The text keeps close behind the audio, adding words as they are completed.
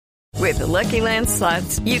With the Lucky Land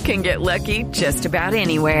Slots, you can get lucky just about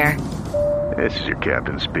anywhere. This is your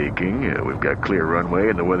captain speaking. We've got clear runway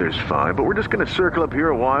and the weather's fine, but we're just going to circle up here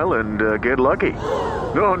a while and get lucky.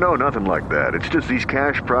 No, nothing like that. It's just these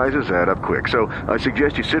cash prizes add up quick. So I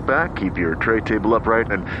suggest you sit back, keep your tray table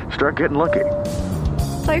upright, and start getting lucky.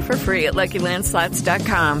 Play for free at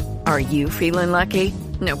LuckyLandSlots.com. Are you feeling lucky?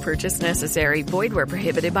 No purchase necessary. Void where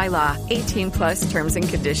prohibited by law. 18 plus terms and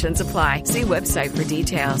conditions apply. See website for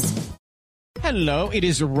details. Hello, it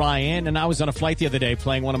is Ryan, and I was on a flight the other day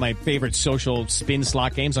playing one of my favorite social spin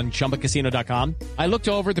slot games on ChumbaCasino.com. I looked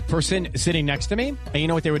over at the person sitting next to me, and you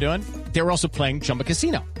know what they were doing? They were also playing Chumba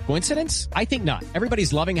Casino. Coincidence? I think not.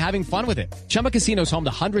 Everybody's loving having fun with it. Chumba Casino is home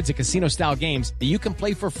to hundreds of casino-style games that you can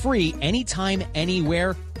play for free anytime,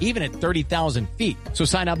 anywhere, even at 30,000 feet. So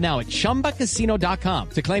sign up now at ChumbaCasino.com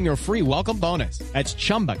to claim your free welcome bonus. That's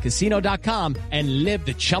ChumbaCasino.com and live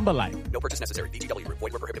the Chumba life. No purchase necessary. VGW. Void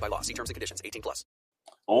where prohibited by law. See terms and conditions. 18 plus.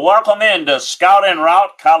 Welcome into Scout en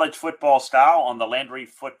Route, college football style on the Landry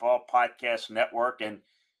Football Podcast Network. And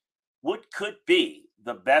what could be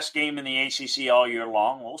the best game in the ACC all year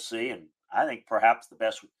long? We'll see. And I think perhaps the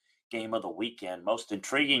best game of the weekend. Most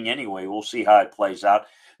intriguing anyway. We'll see how it plays out.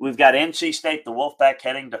 We've got NC State, the Wolfpack,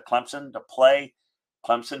 heading to Clemson to play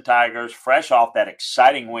Clemson Tigers, fresh off that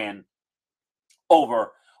exciting win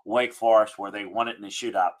over Wake Forest where they won it in the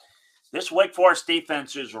shootout. This Wake Forest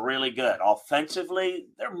defense is really good. Offensively,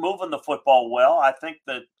 they're moving the football well. I think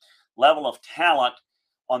the level of talent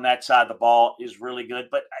on that side of the ball is really good,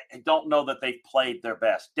 but I don't know that they've played their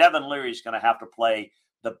best. Devin Leary is going to have to play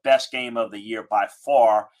the best game of the year by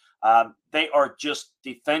far. They are just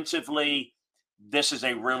defensively, this is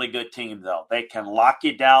a really good team, though. They can lock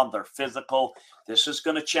you down. They're physical. This is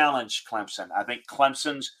going to challenge Clemson. I think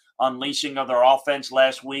Clemson's unleashing of their offense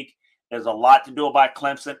last week has a lot to do about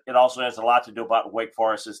Clemson. It also has a lot to do about Wake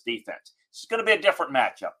Forest's defense. It's going to be a different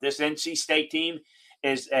matchup. This NC State team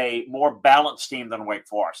is a more balanced team than Wake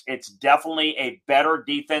Forest. It's definitely a better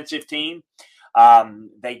defensive team.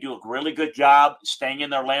 They do a really good job staying in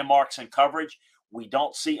their landmarks and coverage. We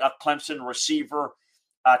don't see a Clemson receiver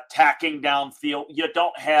attacking downfield. You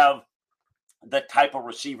don't have the type of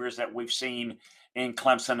receivers that we've seen in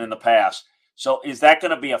Clemson in the past. So is that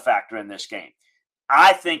going to be a factor in this game?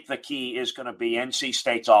 I think the key is going to be NC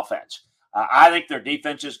State's offense. I think their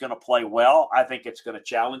defense is going to play well. I think it's going to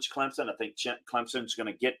challenge Clemson. I think Clemson's going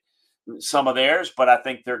to get some of theirs, but I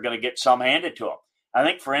think they're going to get some handed to them. I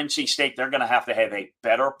think for NC State, they're going to have a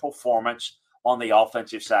better performance on the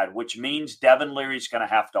offensive side, which means Devin Leary's going to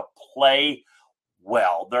have to play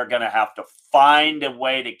well. They're going to have to find a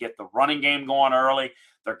way to get the running game going early.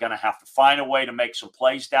 They're going to have to find a way to make some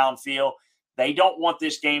plays downfield. They don't want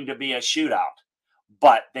this game to be a shootout,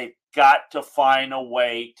 but they've got to find a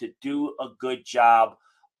way to do a good job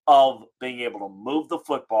of being able to move the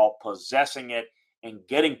football, possessing it, and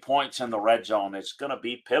getting points in the red zone. It's going to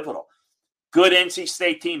be pivotal. Good NC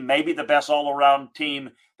State team, maybe the best all-around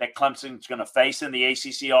team that Clemson's going to face in the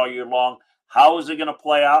ACC all year long. How is it going to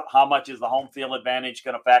play out? How much is the home field advantage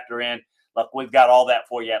going to factor in? Look, we've got all that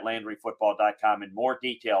for you at LandryFootball.com in more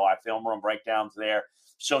detail. I film room breakdowns there.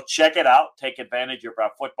 So check it out. Take advantage of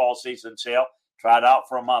our football season sale. Try it out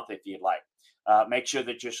for a month if you'd like. Make sure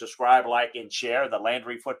that you subscribe, like, and share the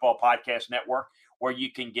Landry Football Podcast Network, where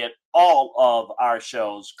you can get all of our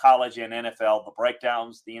shows, college and NFL, the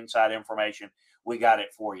breakdowns, the inside information. We got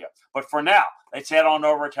it for you. But for now, let's head on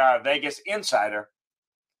over to our Vegas Insider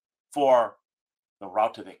for the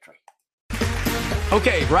route to victory.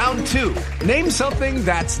 Okay, round two. Name something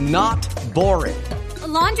that's not boring. A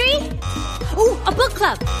laundry? Ooh, a book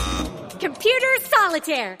club. Computer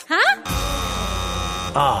solitaire, huh?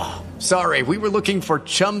 Ah, sorry, we were looking for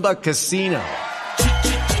Chumba Casino.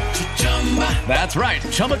 That's right,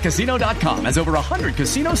 ChumbaCasino.com has over 100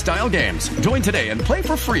 casino-style games. Join today and play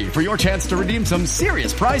for free for your chance to redeem some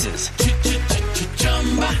serious prizes.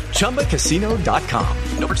 ChumbaCasino.com.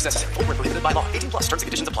 No purchase necessary. Void where prohibited by law. 18 plus terms and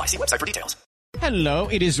conditions apply. See website for details. Hello,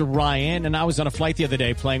 it is Ryan, and I was on a flight the other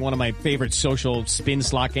day playing one of my favorite social spin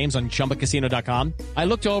slot games on ChumbaCasino.com. I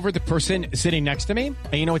looked over at the person sitting next to me,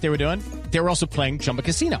 and you know what they were doing? They were also playing Chumba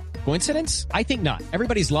Casino. Coincidence? I think not.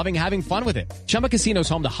 Everybody's loving having fun with it. Chumba Casino is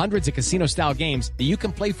home to hundreds of casino-style games that you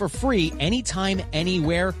can play for free anytime,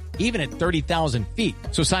 anywhere, even at 30,000 feet.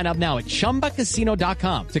 So sign up now at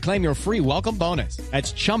ChumbaCasino.com to claim your free welcome bonus.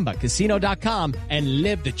 That's ChumbaCasino.com and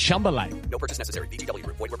live the Chumba life. No purchase necessary. VGW.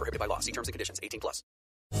 Void where prohibited by law. See terms and conditions. 18 plus.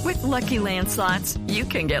 With Lucky Land Slots, you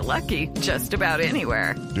can get lucky just about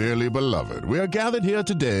anywhere. Dearly beloved, we are gathered here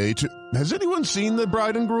today to... Has anyone seen the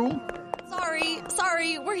bride and groom?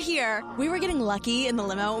 Sorry, we're here. We were getting lucky in the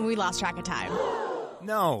limo and we lost track of time.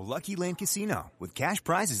 No, Lucky Land Casino, with cash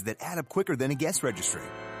prizes that add up quicker than a guest registry.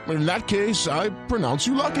 In that case, I pronounce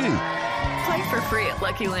you lucky. Play for free at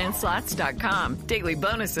LuckyLandSlots.com. Daily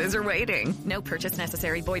bonuses are waiting. No purchase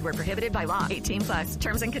necessary. Void where prohibited by law. 18+.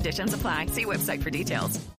 Terms and conditions apply. See website for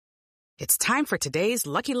details. It's time for today's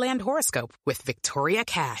Lucky Land horoscope with Victoria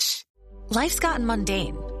Cash. Life's gotten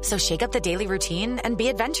mundane, so shake up the daily routine and be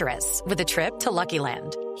adventurous with a trip to Lucky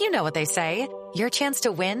Land. You know what they say. Your chance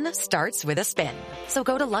to win starts with a spin. So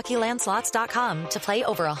go to LuckyLandSlots.com to play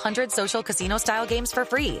over 100 social casino-style games for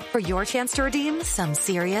free for your chance to redeem some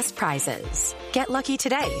serious prizes. Get lucky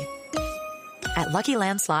today at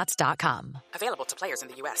LuckyLandSlots.com. Available to players in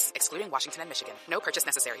the U.S., excluding Washington and Michigan. No purchase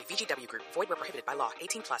necessary. VGW Group. Void where prohibited by law.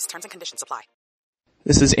 18+. Terms and conditions apply.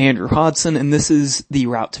 This is Andrew Hodson, and this is the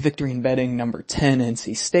Route to Victory in betting. Number 10,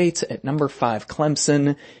 NC State, at number 5,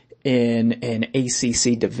 Clemson, in an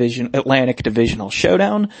ACC Atlantic Divisional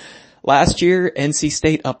showdown. Last year, NC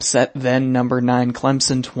State upset then number 9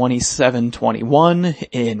 Clemson 27-21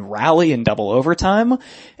 in rally and double overtime.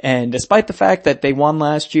 And despite the fact that they won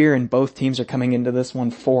last year and both teams are coming into this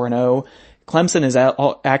one 4-0, Clemson is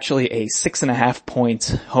actually a 6.5 point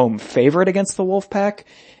home favorite against the Wolfpack.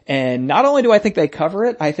 And not only do I think they cover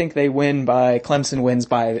it, I think Clemson wins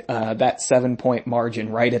by that 7-point margin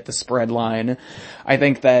right at the spread line. I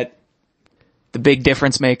think that the big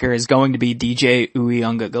difference maker is going to be DJ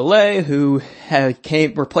Uiagalelei, who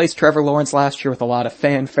replaced Trevor Lawrence last year with a lot of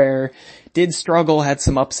fanfare. Did struggle, had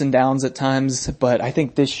some ups and downs at times, but I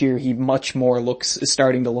think this year he much more is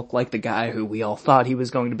starting to look like the guy who we all thought he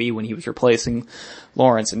was going to be when he was replacing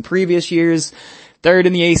Lawrence in previous years. Third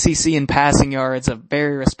in the ACC in passing yards, a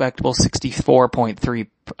very respectable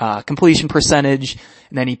 64.3 completion percentage,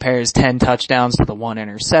 and then he pairs 10 touchdowns to the 1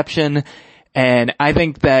 interception. And I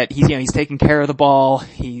think that he's taking care of the ball.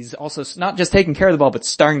 He's also not just taking care of the ball, but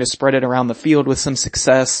starting to spread it around the field with some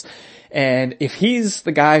success. And if he's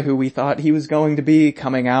the guy who we thought he was going to be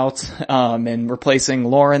coming out, and replacing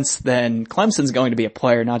Lawrence, then Clemson's going to be a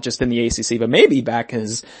player, not just in the ACC, but maybe back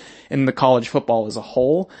in the college football as a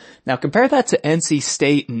whole. Now compare that to NC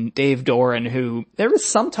State and Dave Doran, who there was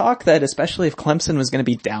some talk that especially if Clemson was going to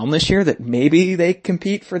be down this year, that maybe they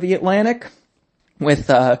compete for the Atlantic with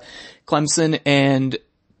Clemson and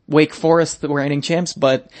Wake Forest, the reigning champs.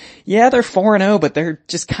 But yeah, they're 4-0, but they're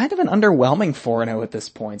just kind of an underwhelming 4-0 at this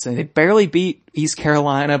point. So they barely beat East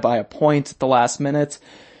Carolina by a point at the last minute.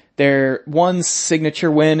 Their one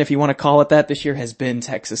signature win, if you want to call it that, this year has been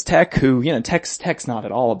Texas Tech, who, Texas Tech's not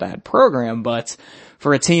at all a bad program, but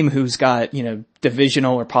for a team who's got,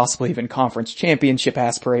 divisional or possibly even conference championship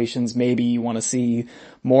aspirations, maybe you want to see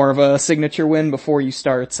more of a signature win before you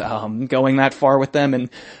start going that far with them. And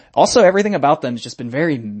also everything about them has just been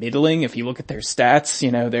very middling. If you look at their stats,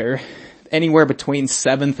 they're anywhere between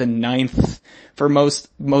 7th and 9th for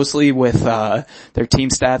mostly with their team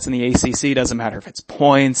stats in the ACC. Doesn't matter if it's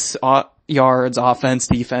points, yards, offense,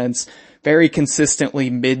 defense. Very consistently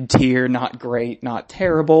mid-tier, not great, not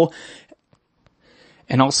terrible.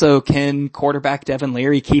 And also, can quarterback Devin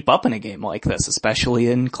Leary keep up in a game like this, especially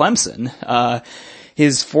in Clemson?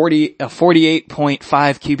 His 48.5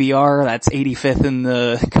 QBR, that's 85th in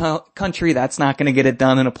the country. That's not going to get it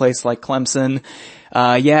done in a place like Clemson.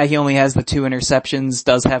 He only has the 2 interceptions,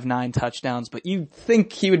 does have 9 touchdowns, but you'd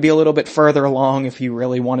think he would be a little bit further along if you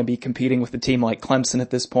really want to be competing with a team like Clemson at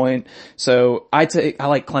this point. So I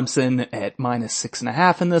like Clemson at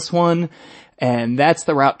 -6.5 in this one. And that's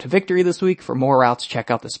the route to victory this week. For more routes,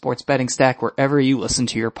 check out the Sports Betting Stack wherever you listen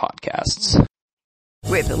to your podcasts.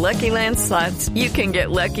 With the Lucky Land Slots, you can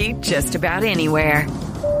get lucky just about anywhere.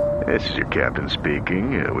 This is your captain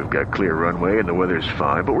speaking. We've got clear runway and the weather's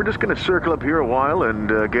fine, but we're just going to circle up here a while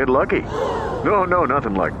and get lucky. No,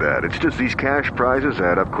 nothing like that. It's just these cash prizes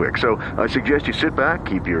add up quick. So I suggest you sit back,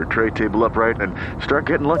 keep your tray table upright, and start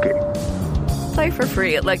getting lucky. Play for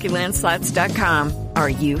free at LuckyLandSlots.com. Are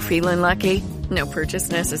you feeling lucky? No purchase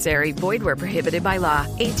necessary. Void where prohibited by law.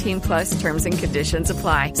 18+ terms and conditions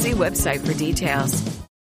apply. See website for details.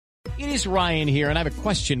 It is Ryan here, and I have a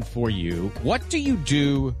question for you. What do you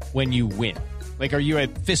do when you win? Like, are you a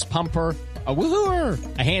fist pumper, a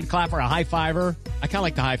woohooer, a hand clapper, a high fiver? I kind of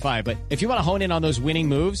like the high five, but if you want to hone in on those winning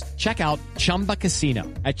moves, check out Chumba Casino.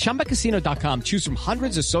 At ChumbaCasino.com, choose from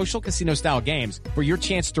hundreds of social casino-style games for your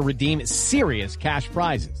chance to redeem serious cash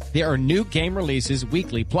prizes. There are new game releases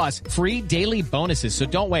weekly, plus free daily bonuses. So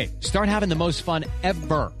don't wait. Start having the most fun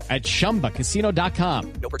ever at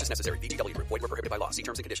ChumbaCasino.com. No purchase necessary. VGW Group. Void where prohibited by law. See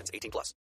terms and conditions. 18+.